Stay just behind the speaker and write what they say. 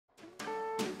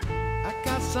I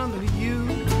got something for you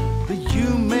that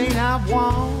you may not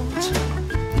want.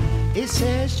 It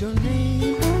says your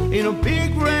name in a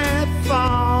big red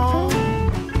font.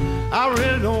 I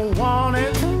really don't want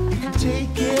it, you can take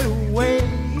it away.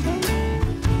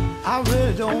 I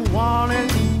really don't want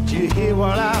it, do you hear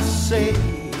what I say?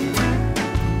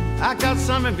 I got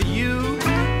something for you,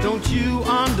 don't you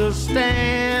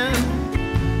understand?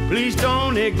 Please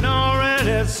don't ignore it,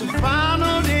 it's a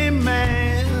final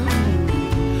demand.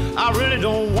 I really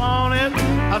don't want it,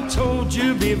 I told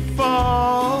you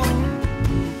before.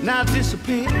 Now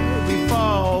disappear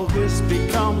before this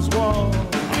becomes war.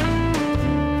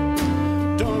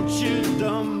 Don't shoot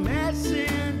the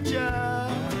messenger.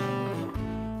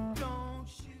 Don't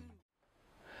shoot.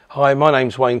 Hi, my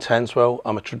name's Wayne Tanswell.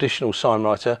 I'm a traditional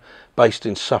signwriter based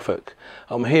in Suffolk.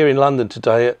 I'm here in London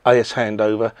today at AS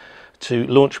Handover to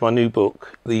launch my new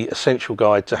book, The Essential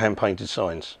Guide to Hand-Painted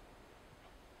Signs.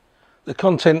 The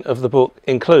content of the book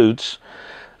includes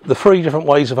the 3 different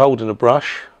ways of holding a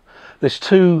brush. There's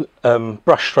 2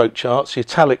 brush stroke charts, the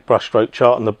italic brush stroke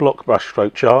chart and the block brush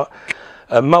stroke chart,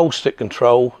 mould stick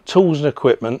control, tools and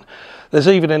equipment. There's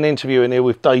even an interview in here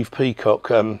with Dave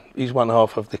Peacock. He's one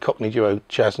half of the Cockney duo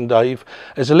Chaz and Dave.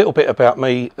 There's a little bit about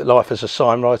me, life as a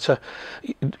signwriter,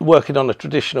 working on a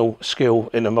traditional skill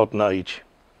in a modern age.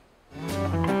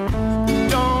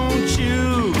 Don't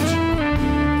shoot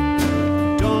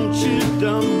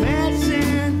the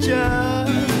messenger.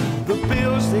 The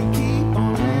bills they keep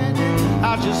on handing,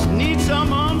 I just need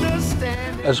some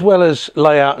understanding. As well as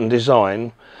layout and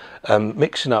design,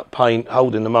 mixing up paint,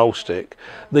 holding the mould stick,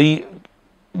 the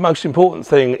most important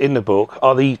thing in the book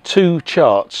are the 2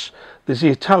 charts. There's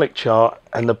the italic chart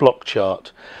and the block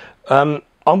chart. I'm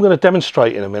going to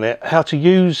demonstrate in a minute how to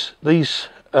use these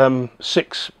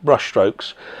 6 brush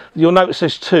strokes. You'll notice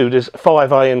there's 2, there's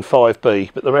 5A and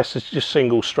 5B, but the rest is just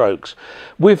single strokes.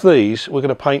 With these we're going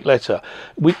to paint letter.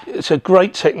 It's a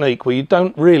great technique where you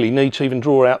don't really need to even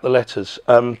draw out the letters.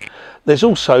 There's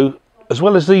also, as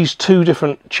well as these 2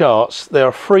 different charts, there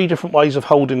are 3 different ways of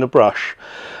holding the brush.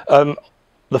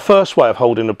 The first way of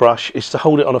holding the brush is to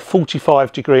hold it on a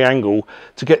 45-degree angle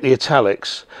to get the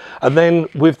italics. And then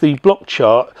with the block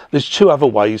chart, there's 2 other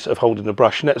ways of holding the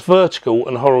brush, and that's vertical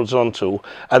and horizontal.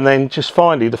 And then just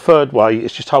finally, the 3rd way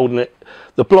is just holding it,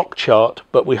 the block chart,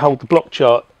 but we hold the block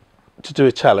chart to do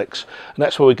italics, and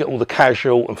that's where we get all the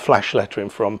casual and flash lettering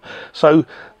from. So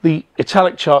the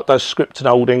italic chart does script and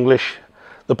Old English.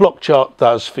 The block chart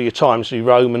does for your Times New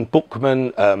Roman,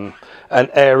 Bookman, and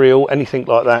Arial, anything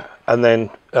like that. And then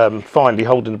finally,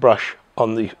 holding the brush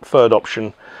on the 3rd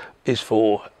option is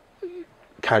for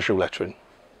casual lettering.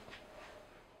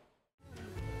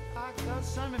 I got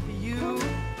something for you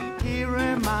here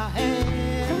in my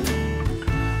hand.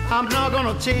 I'm not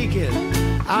gonna take it,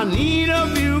 I need a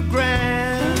few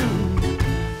grand.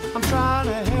 I'm trying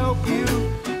to help you,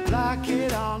 like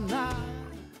it or not.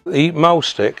 The mould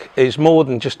stick is more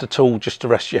than just a tool just to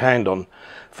rest your hand on.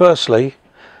 Firstly,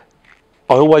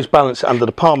 I always balance it under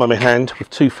the palm of my hand with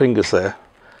 2 fingers there.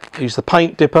 Use the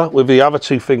paint dipper with the other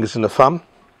 2 fingers and the thumb.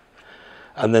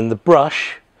 And then the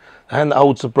brush, the hand that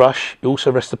holds the brush, you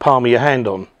also rest the palm of your hand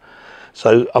on.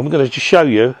 So I'm going to just show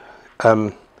you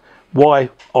why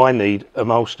I need a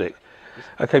mould stick.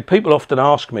 Okay, people often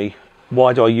ask me,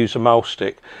 why do I use a mould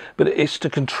stick? But it's to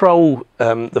control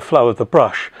the flow of the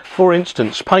brush. For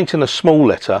instance, painting a small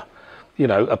letter, you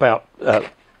know, about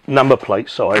number plate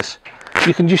size,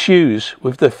 you can just use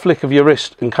with the flick of your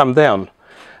wrist and come down.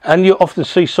 And you often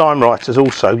see signwriters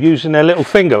also using their little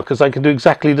finger, because they can do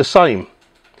exactly the same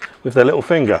with their little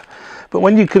finger. But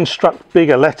when you construct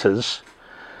bigger letters,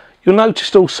 you'll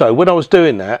notice also when I was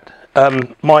doing that,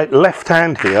 my left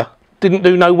hand here didn't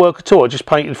do no work at all. I just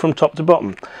painted from top to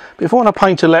bottom. But if I want to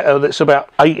paint a letter that's about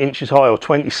 8 inches high or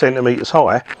 20 centimetres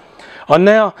high,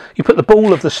 you put the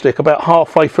ball of the stick about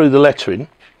halfway through the lettering,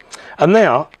 and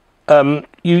now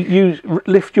you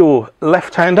lift your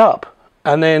left hand up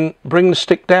and then bring the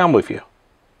stick down with you.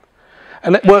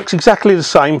 And it works exactly the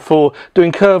same for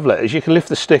doing curved letters. You can lift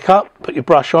the stick up, put your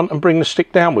brush on and bring the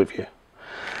stick down with you.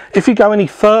 If you go any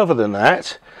further than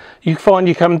that, you find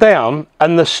you come down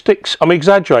and the sticks, I'm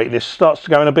exaggerating this, starts to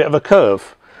go in a bit of a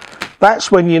curve.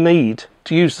 That's when you need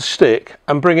to use the stick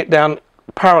and bring it down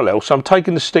parallel. So I'm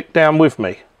taking the stick down with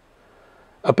me.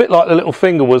 A bit like the little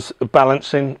finger was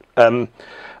balancing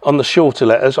on the shorter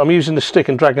letters, I'm using the stick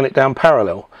and dragging it down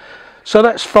parallel. So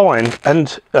that's fine,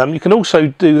 and you can also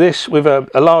do this with a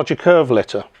larger curve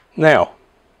letter. Now,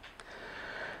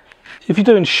 if you're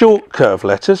doing short curve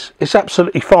letters, it's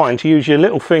absolutely fine to use your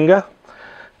little finger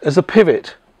as a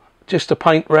pivot just to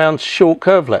paint round short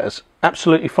curve letters.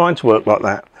 Absolutely fine to work like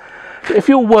that. But if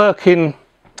you're working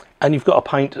and you've got to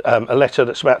paint a letter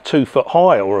that's about 2 foot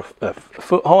high or a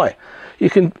foot high, you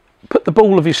can put the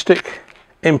ball of your stick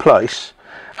in place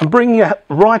and bring your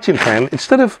writing hand,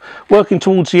 instead of working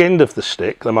towards the end of the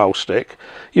stick, the mole stick,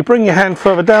 you bring your hand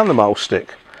further down the mole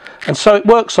stick, and so it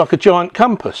works like a giant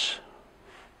compass.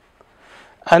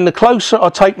 And the closer I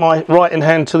take my writing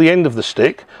hand to the end of the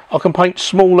stick, I can paint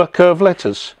smaller curved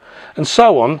letters, and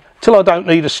so on till I don't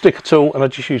need a stick at all and I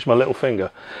just use my little finger.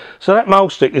 So that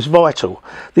mole stick is vital.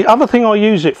 The other thing I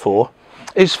use it for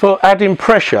is for adding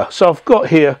pressure. So I've got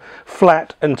here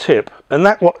flat and tip, and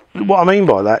that what I mean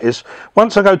by that is,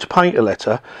 once I go to paint a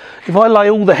letter, if I lay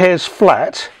all the hairs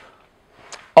flat,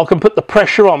 I can put the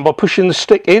pressure on by pushing the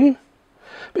stick in.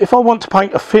 But if I want to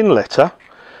paint a thin letter,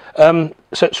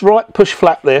 so it's right push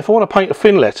flat there, if I want to paint a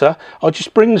thin letter, I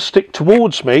just bring the stick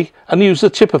towards me and use the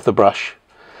tip of the brush.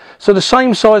 So the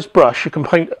same size brush, you can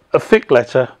paint a thick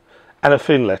letter and a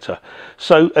thin letter.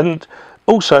 So, and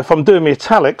also if I'm doing my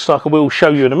italics, like I will show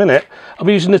you in a minute, I'm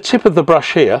using the tip of the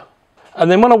brush here, and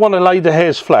then when I want to lay the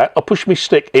hairs flat, I push my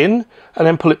stick in and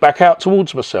then pull it back out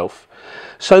towards myself.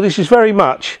 So this is very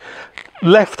much,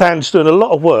 left hand's doing a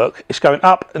lot of work. It's going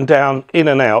up and down, in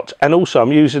and out, and also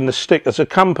I'm using the stick as a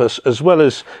compass as well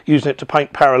as using it to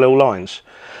paint parallel lines.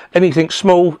 Anything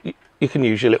small, you can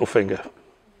use your little finger.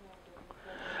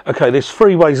 Okay, there's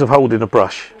 3 ways of holding a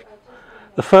brush.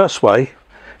 The first way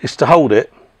is to hold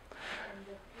it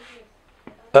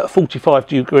at a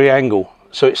 45-degree angle,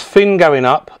 so it's thin going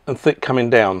up and thick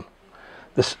coming down.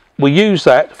 We use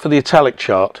that for the italic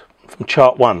chart from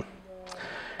chart 1.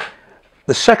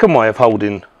 The second way of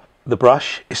holding the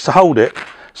brush is to hold it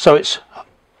so it's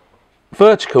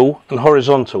vertical and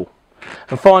horizontal.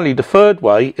 And finally, the third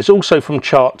way is also from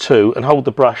chart 2, and hold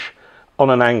the brush on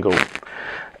an angle.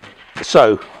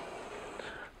 So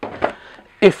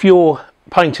if you're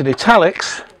painting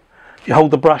italics, you hold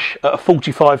the brush at a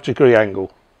 45-degree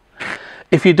angle.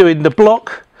 If you're doing the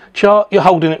block chart, you're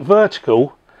holding it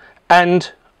vertical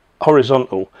and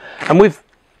horizontal. And with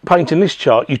painting this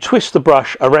chart, you twist the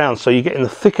brush around so you're getting the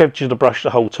thick edge of the brush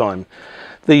the whole time.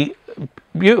 The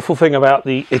beautiful thing about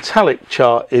the italic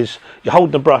chart is you're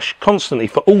holding the brush constantly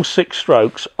for all 6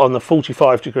 strokes on the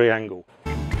 45-degree angle.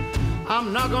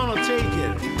 I'm not gonna take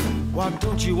it. Why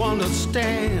don't you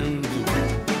understand?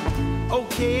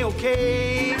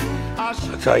 Okay, I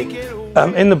should take it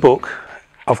away. In the book,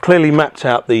 I've clearly mapped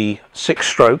out the 6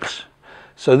 strokes.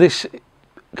 So this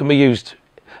can be used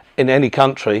in any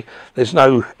country.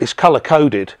 It's colour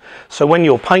coded. So when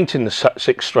you're painting the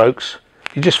 6 strokes,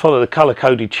 you just follow the colour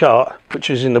coded chart, which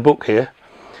is in the book here.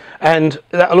 And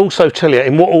that'll also tell you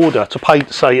in what order to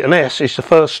paint. Say an S is the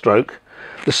first stroke,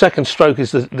 the second stroke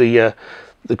is the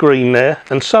green there,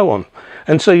 and so on.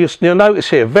 And so you'll notice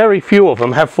here, very few of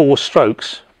them have 4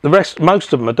 strokes. The rest,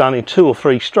 most of them are done in 2 or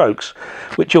 3 strokes,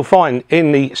 which you'll find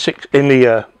in the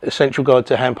Essential Guide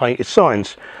to Hand Painted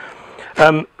Signs.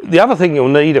 The other thing you'll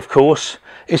need, of course,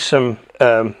 is some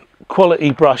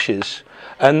quality brushes,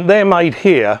 and they're made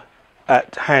here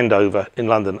at Handover in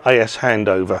London, AS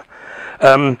Handover.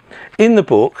 In the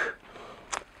book,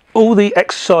 all the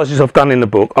exercises I've done in the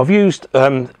book, I've used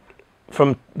from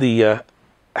the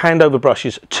Handover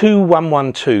brushes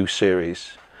 2112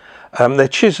 series. They're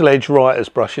chisel edge writer's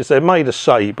brushes. They're made of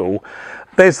sable.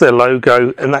 There's their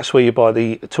logo, and that's where you buy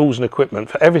the tools and equipment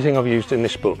for everything I've used in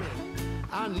this book.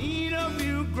 I need a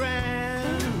few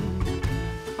grand.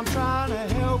 I'm trying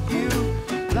to help you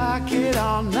like it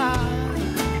or not.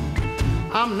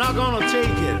 I'm not gonna take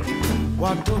it.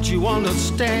 Why don't you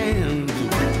understand?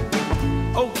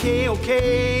 Okay,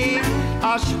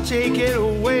 I should take it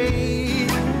away.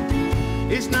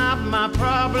 It's not my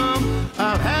problem,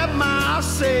 I've had my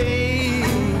say.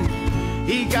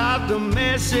 He got the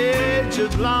message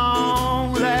at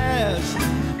long last,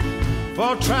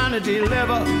 for trying to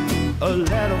deliver a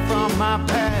letter from my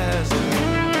past.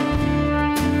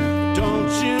 Don't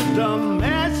shoot the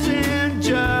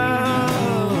messenger,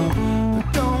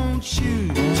 don't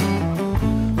shoot,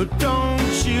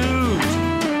 don't shoot,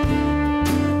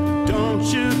 don't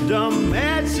shoot the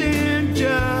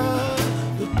messenger.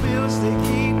 The bills they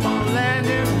keep on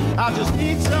landing, I'll just